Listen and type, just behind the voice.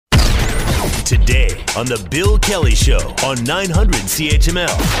Today on The Bill Kelly Show on 900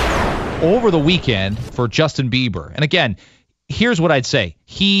 CHML. Over the weekend for Justin Bieber, and again, here's what I'd say.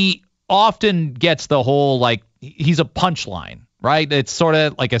 He often gets the whole, like, he's a punchline, right? It's sort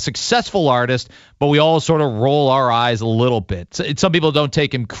of like a successful artist, but we all sort of roll our eyes a little bit. Some people don't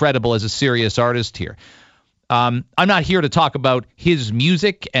take him credible as a serious artist here. I'm not here to talk about his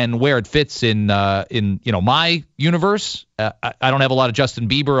music and where it fits in my universe. I don't have a lot of Justin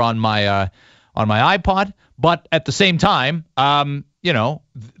Bieber on my iPod, but at the same time,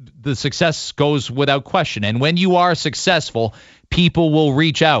 the success goes without question. And when you are successful, people will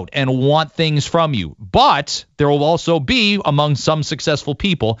reach out and want things from you. But there will also be, among some successful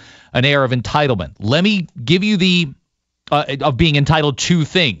people, an air of entitlement. Let me give you the of being entitled to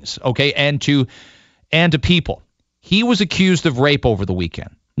things, okay, and to people. He was accused of rape over the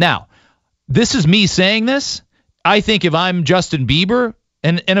weekend. Now, this is me saying this. I think if I'm Justin Bieber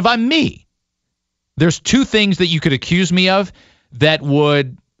and if I'm me, there's two things that you could accuse me of that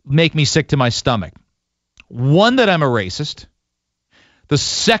would make me sick to my stomach. One, that I'm a racist. The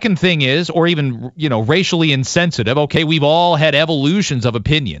second thing is, or even, racially insensitive. Okay, we've all had evolutions of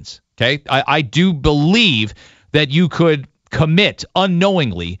opinions. Okay, I do believe that you could commit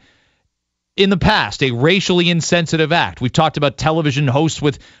unknowingly in the past a racially insensitive act. We've talked about television hosts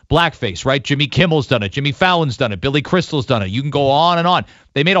with blackface, right? Jimmy Kimmel's done it. Jimmy Fallon's done it. Billy Crystal's done it. You can go on and on.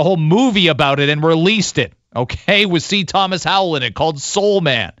 They made a whole movie about it and released it, okay, with C. Thomas Howell in it, called Soul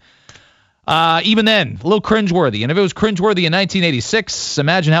Man. Even then, a little cringeworthy. And if it was cringeworthy in 1986,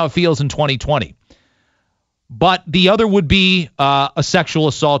 imagine how it feels in 2020. But the other would be a sexual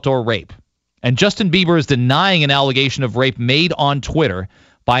assault or rape. And Justin Bieber is denying an allegation of rape made on Twitter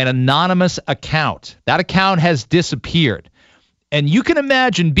by an anonymous account. That account has disappeared. And you can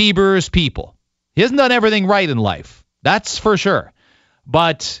imagine Bieber's people. He hasn't done everything right in life. That's for sure.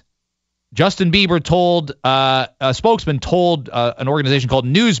 But Justin Bieber told, a spokesman told an organization called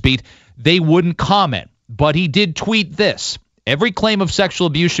Newsbeat they wouldn't comment. But he did tweet this: every claim of sexual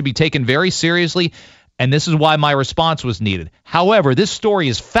abuse should be taken very seriously, and this is why my response was needed. However, this story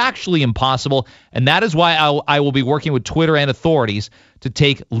is factually impossible, and that is why I will be working with Twitter and authorities to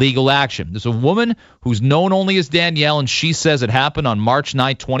take legal action. There's a woman who's known only as Danielle, and she says it happened on March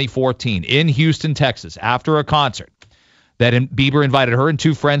 9, 2014 in Houston, Texas, after a concert that Bieber invited her and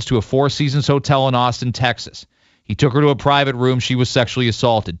two friends to a Four Seasons hotel in Austin, Texas. He took her to a private room. She was sexually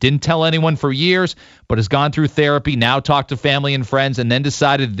assaulted. Didn't tell anyone for years, but has gone through therapy, now talked to family and friends, and then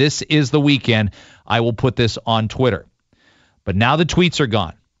decided this is the weekend. I will put this on Twitter. But now the tweets are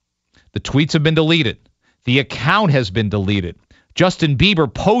gone. The tweets have been deleted. The account has been deleted. Justin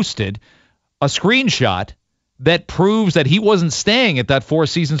Bieber posted a screenshot that proves that he wasn't staying at that Four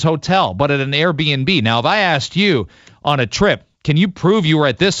Seasons hotel, but at an Airbnb. Now, if I asked you on a trip, can you prove you were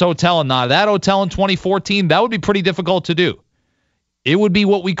at this hotel and not that hotel in 2014? That would be pretty difficult to do. It would be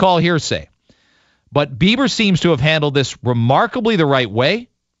what we call hearsay. But Bieber seems to have handled this remarkably the right way,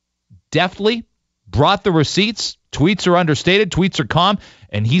 deftly, brought the receipts. Tweets are understated, tweets are calm,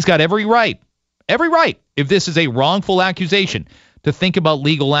 and he's got every right, if this is a wrongful accusation, to think about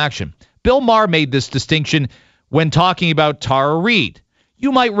legal action. Bill Maher made this distinction when talking about Tara Reid.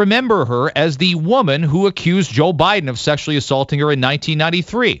 You might remember her as the woman who accused Joe Biden of sexually assaulting her in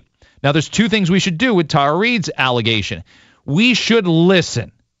 1993. Now, there's two things we should do with Tara Reid's allegation. We should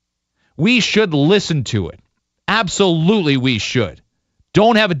listen. We should listen to it. Absolutely, we should.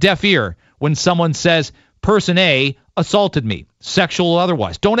 Don't have a deaf ear when someone says, person A assaulted me, sexual or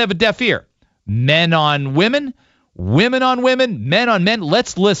otherwise. Don't have a deaf ear. Men on women, women on women, men on men.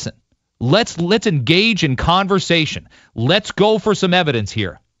 Let's listen. Let's engage in conversation. Let's go for some evidence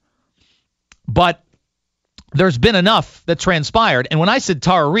here. But there's been enough that transpired. And when I said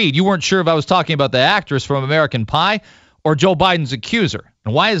Tara Reid, you weren't sure if I was talking about the actress from American Pie or Joe Biden's accuser.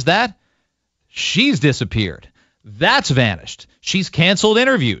 And why is that? She's disappeared. That's vanished. She's canceled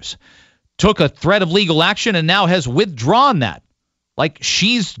interviews, took a threat of legal action, and now has withdrawn that. Like,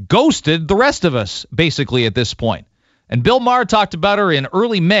 she's ghosted the rest of us, basically, at this point. And Bill Maher talked about her in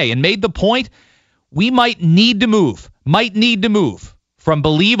early May and made the point we might need to move from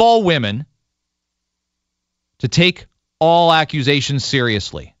believe all women to take all accusations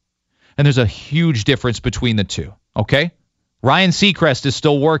seriously. And there's a huge difference between the two, okay? Ryan Seacrest is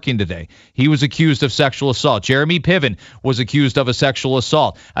still working today. He was accused of sexual assault. Jeremy Piven was accused of a sexual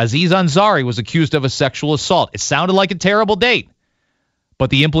assault. Aziz Ansari was accused of a sexual assault. It sounded like a terrible date. But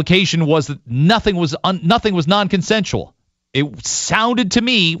the implication was that nothing was non-consensual. It sounded to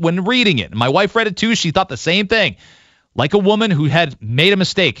me when reading it. My wife read it too. She thought the same thing. Like a woman who had made a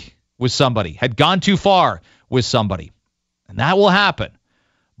mistake with somebody, had gone too far with somebody. And that will happen.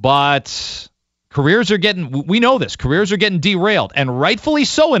 But Careers are getting, we know this, careers are getting derailed, and rightfully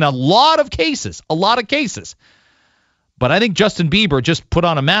so in a lot of cases. But I think Justin Bieber just put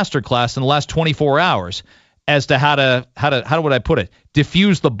on a masterclass in the last 24 hours as to how would I put it,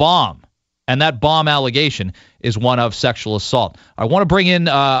 diffuse the bomb. And that bomb allegation is one of sexual assault. I want to bring in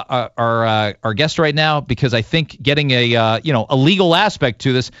our guest right now because I think getting a legal aspect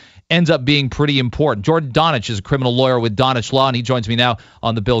to this ends up being pretty important. Jordan Donich is a criminal lawyer with Donich Law, and he joins me now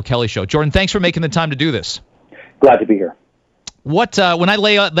on the Bill Kelly Show. Jordan, thanks for making the time to do this. Glad to be here. When I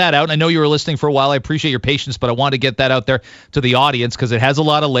lay that out, and I know you were listening for a while, I appreciate your patience, but I want to get that out there to the audience because it has a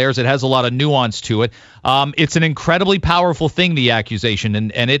lot of layers, it has a lot of nuance to it. It's an incredibly powerful thing, the accusation,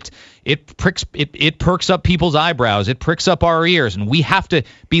 and it perks up people's eyebrows, it pricks up our ears, and we have to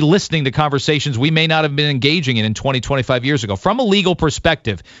be listening to conversations we may not have been engaging in 20, 25 years ago. From a legal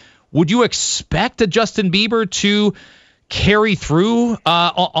perspective, would you expect a Justin Bieber to carry through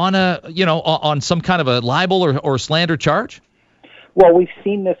on some kind of a libel or slander charge? Well, we've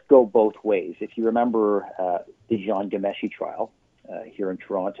seen this go both ways. If you remember the Jean Ghomeshi trial here in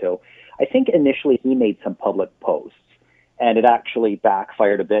Toronto, I think initially he made some public posts, and it actually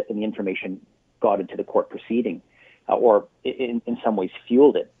backfired a bit, and the information got into the court proceeding, or in some ways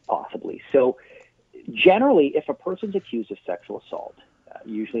fueled it, possibly. So generally, if a person's accused of sexual assault,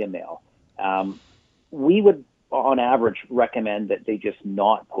 usually a male, we would, on average, recommend that they just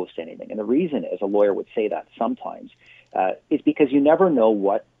not post anything. And the reason is, a lawyer would say that sometimes, is because you never know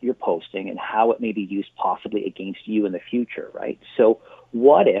what you're posting and how it may be used possibly against you in the future, right? So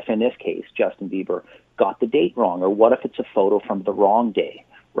what if, in this case, Justin Bieber got the date wrong, or what if it's a photo from the wrong day,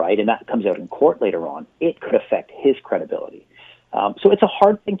 right? And that comes out in court later on. It could affect his credibility. So it's a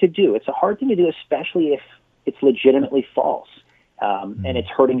hard thing to do. It's a hard thing to do, especially if it's legitimately false. And it's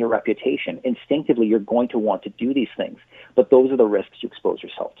hurting your reputation. Instinctively, you're going to want to do these things, but those are the risks you expose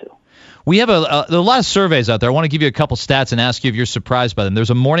yourself to. We have a lot of surveys out there. I want to give you a couple stats and ask you if you're surprised by them.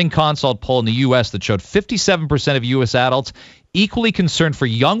 There's a Morning Consult poll in the U.S. that showed 57% of U.S. adults equally concerned for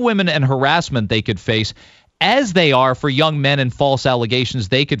young women and harassment they could face as they are for young men and false allegations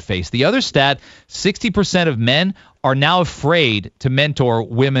they could face. The other stat, 60% of men are now afraid to mentor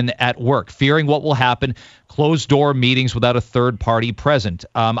women at work, fearing what will happen, closed-door meetings without a third party present.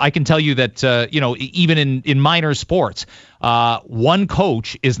 I can tell you that, even in minor sports, one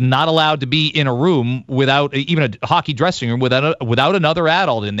coach is not allowed to be in a room without, even a hockey dressing room, without another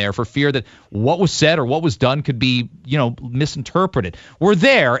adult in there for fear that what was said or what was done could be, misinterpreted. We're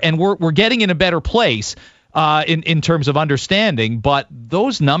there, and we're getting in a better place in terms of understanding, but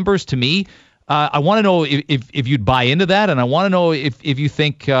those numbers to me, I want to know if you'd buy into that, and I want to know if you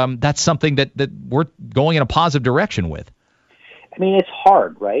think that's something that we're going in a positive direction with. I mean, it's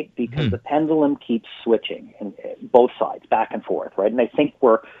hard, right? Because the pendulum keeps switching, and both sides, back and forth, right? And I think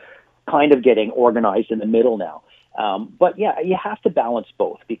we're kind of getting organized in the middle now. But yeah, you have to balance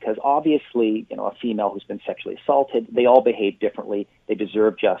both, because obviously, a female who's been sexually assaulted, they all behave differently. They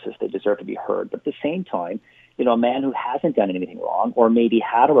deserve justice. They deserve to be heard. But at the same time, a man who hasn't done anything wrong, or maybe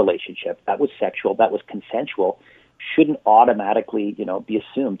had a relationship that was sexual, that was consensual, shouldn't automatically, be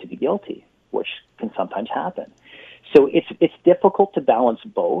assumed to be guilty, which can sometimes happen. So it's difficult to balance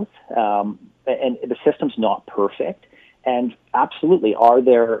both, and the system's not perfect. And absolutely, are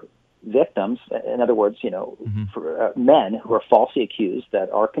there victims, in other words, for men who are falsely accused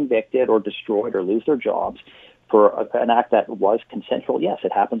that are convicted or destroyed or lose their jobs for an act that was consensual? Yes,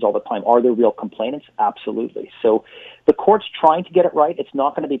 it happens all the time. Are there real complainants? Absolutely. So the court's trying to get it right. It's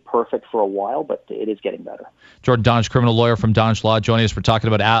not going to be perfect for a while, but it is getting better. Jordan Donich, criminal lawyer from Donich Law, joining us. We're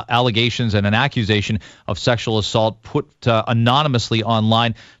talking about allegations and an accusation of sexual assault put anonymously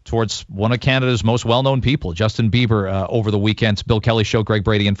online towards one of Canada's most well-known people, Justin Bieber, over the weekend. It's Bill Kelly Show. Greg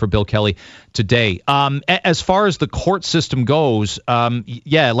Brady in for Bill Kelly today. As far as the court system goes,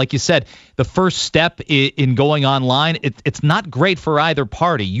 like you said, the first step in going online, it's not great for either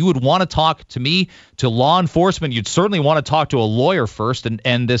party. You would want to talk to law enforcement. You'd certainly want to talk to a lawyer first,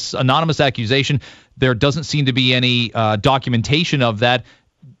 and this anonymous accusation, there doesn't seem to be any documentation of that.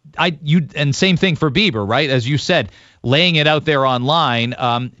 And same thing for Bieber, right? As you said, laying it out there online,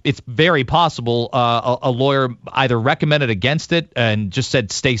 it's very possible a lawyer either recommended against it and just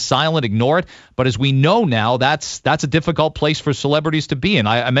said stay silent, ignore it. But as we know now, that's a difficult place for celebrities to be in.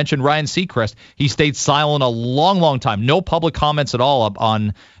 I mentioned Ryan Seacrest. He stayed silent a long, long time. No public comments at all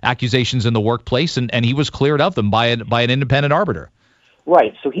on accusations in the workplace, and he was cleared of them by an independent arbiter.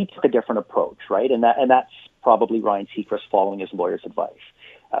 Right. So he took a different approach, right? And that's probably Ryan Seacrest following his lawyer's advice,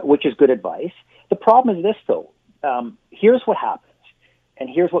 which is good advice. The problem is this, though. Here's what happens, and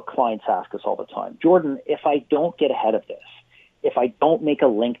here's what clients ask us all the time. Jordan, if I don't get ahead of this, if I don't make a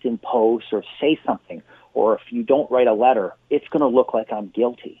LinkedIn post or say something, or if you don't write a letter, it's going to look like I'm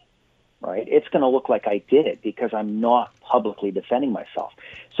guilty, right? It's going to look like I did it because I'm not publicly defending myself.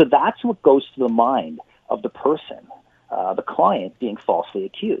 So that's what goes to the mind of the person, the client being falsely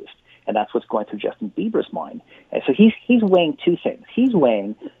accused. And that's what's going through Justin Bieber's mind. And so he's weighing two things. He's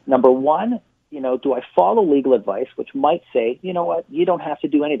weighing, number one, do I follow legal advice, which might say, you know what, you don't have to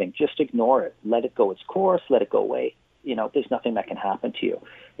do anything. Just ignore it. Let it go its course. Let it go away. There's nothing that can happen to you.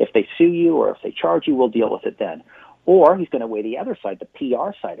 If they sue you or if they charge you, we'll deal with it then. Or he's going to weigh the other side, the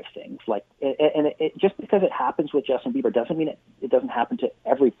PR side of things. Just because it happens with Justin Bieber doesn't mean it doesn't happen to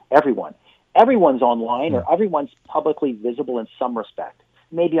everyone. Everyone's online or everyone's publicly visible in some respect,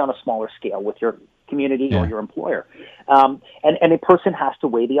 maybe on a smaller scale with your community or your employer. And a person has to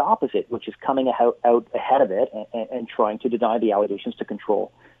weigh the opposite, which is coming out ahead of it and trying to deny the allegations to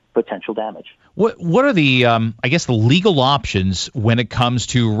control potential damage. What are the the legal options when it comes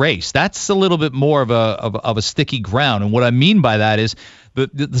to race? That's a little bit more of a sticky ground, and what I mean by that is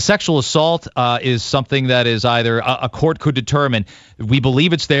the sexual assault is something that is either a court could determine we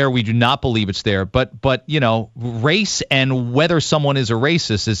believe it's there, we do not believe it's there, but race and whether someone is a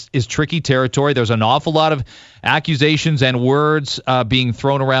racist is tricky territory. There's an awful lot of accusations and words being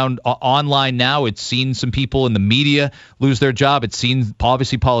thrown around online now. It's seen some people in the media lose their job. It's seen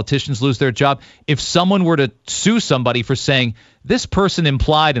obviously politicians lose their job. If someone were to sue somebody for saying this person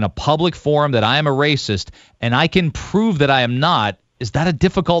implied in a public forum that I am a racist and I can prove that I am not, is that a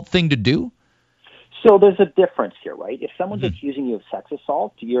difficult thing to do? So there's a difference here, right? If someone's accusing you of sex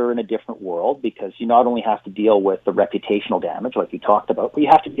assault, you're in a different world because you not only have to deal with the reputational damage like you talked about, but you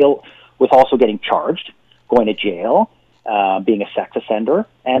have to deal with also getting charged, going to jail, being a sex offender,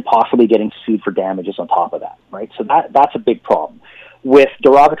 and possibly getting sued for damages on top of that, right? So that's a big problem. With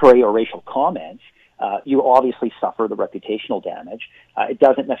derogatory or racial comments, you obviously suffer the reputational damage. It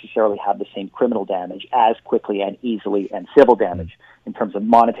doesn't necessarily have the same criminal damage as quickly and easily and civil damage in terms of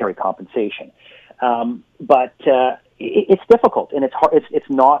monetary compensation. But it's difficult, and it's hard. It's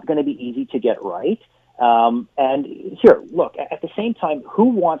not going to be easy to get right. And here, look, at the same time, who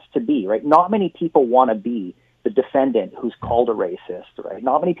wants to be, right? Not many people want to be the defendant who's called a racist, right?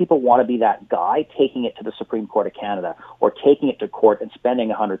 Not many people want to be that guy taking it to the Supreme Court of Canada or taking it to court and spending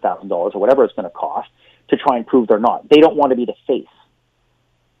 $100,000 or whatever it's going to cost to try and prove they're not. They don't want to be the face,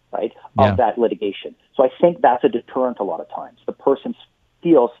 right, of that litigation. So I think that's a deterrent a lot of times. The person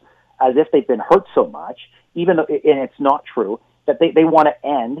feels as if they've been hurt so much, even though, and it's not true, that they want to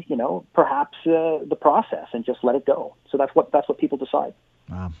end, perhaps the process and just let it go. So that's what people decide.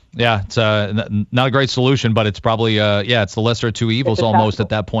 Yeah, it's not a great solution, but it's probably, it's the lesser of two evils almost at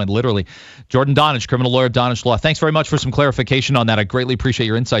that point, literally. Jordan Donich, criminal lawyer, Donich Law. Thanks very much for some clarification on that. I greatly appreciate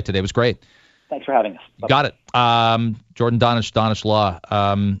your insight today. It was great. Thanks for having us. Bye-bye. Got it. Jordan Donich, Donich Law.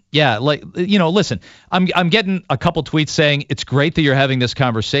 Listen, I'm getting a couple tweets saying it's great that you're having this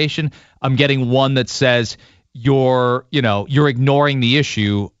conversation. I'm getting one that says you're ignoring the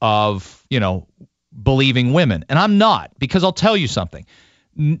issue of, believing women. And I'm not, because I'll tell you something.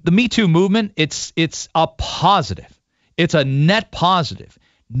 The Me Too movement, it's a positive. It's a net positive.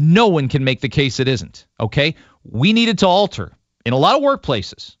 No one can make the case it isn't, okay? We needed to alter in a lot of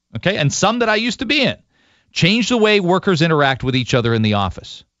workplaces, okay, and some that I used to be in, change the way workers interact with each other in the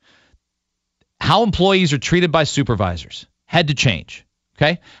office. How employees are treated by supervisors had to change,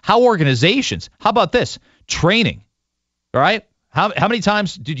 okay? How organizations, how about this? Training, all right? How many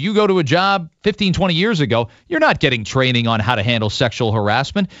times did you go to a job 15, 20 years ago? You're not getting training on how to handle sexual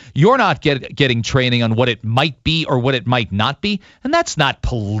harassment. You're not getting training on what it might be or what it might not be. And that's not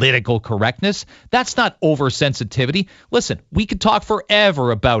political correctness. That's not oversensitivity. Listen, we could talk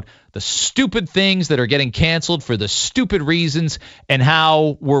forever about the stupid things that are getting canceled for the stupid reasons and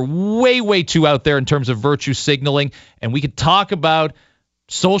how we're way, way too out there in terms of virtue signaling. And we could talk about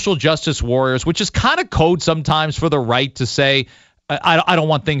social justice warriors, which is kind of code sometimes for the right to say, I don't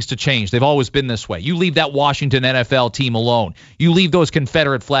want things to change. They've always been this way. You leave that Washington NFL team alone. You leave those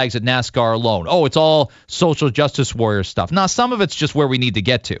Confederate flags at NASCAR alone. Oh, it's all social justice warrior stuff. Now, some of it's just where we need to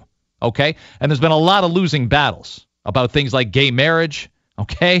get to, okay? And there's been a lot of losing battles about things like gay marriage,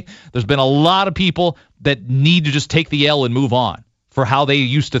 okay? There's been a lot of people that need to just take the L and move on for how they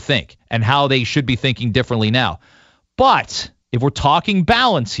used to think and how they should be thinking differently now. But if we're talking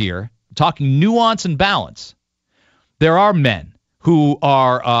balance here, talking nuance and balance, there are men who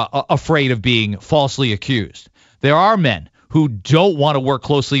are afraid of being falsely accused. There are men who don't want to work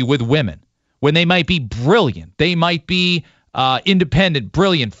closely with women when they might be brilliant. They might be independent,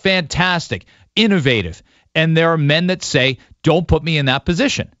 brilliant, fantastic, innovative. And there are men that say, don't put me in that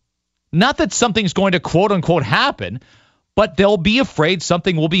position. Not that something's going to quote unquote happen, but they'll be afraid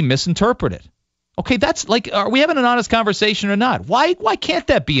something will be misinterpreted. Okay, that's like, are we having an honest conversation or not? Why can't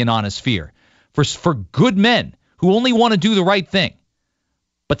that be an honest fear for good men who only want to do the right thing,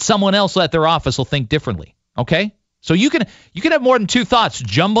 but someone else at their office will think differently? Okay, so you can have more than two thoughts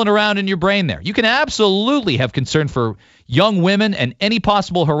jumbling around in your brain there. You can absolutely have concern for young women and any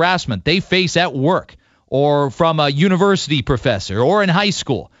possible harassment they face at work or from a university professor or in high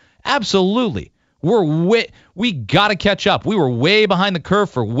school. Absolutely. We got to catch up. We were way behind the curve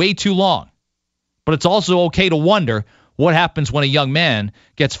for way too long. But it's also okay to wonder what happens when a young man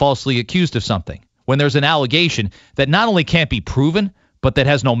gets falsely accused of something, when there's an allegation that not only can't be proven, but that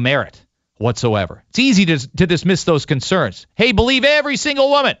has no merit whatsoever. It's easy to dismiss those concerns. Hey, believe every single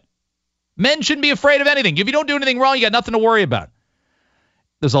woman. Men shouldn't be afraid of anything. If you don't do anything wrong, you got nothing to worry about.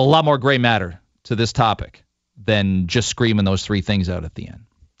 There's a lot more gray matter to this topic than just screaming those three things out at the end.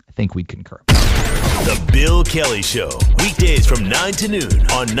 I think we'd concur. The Bill Kelly Show, weekdays from 9 to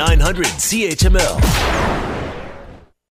noon on 900 CHML.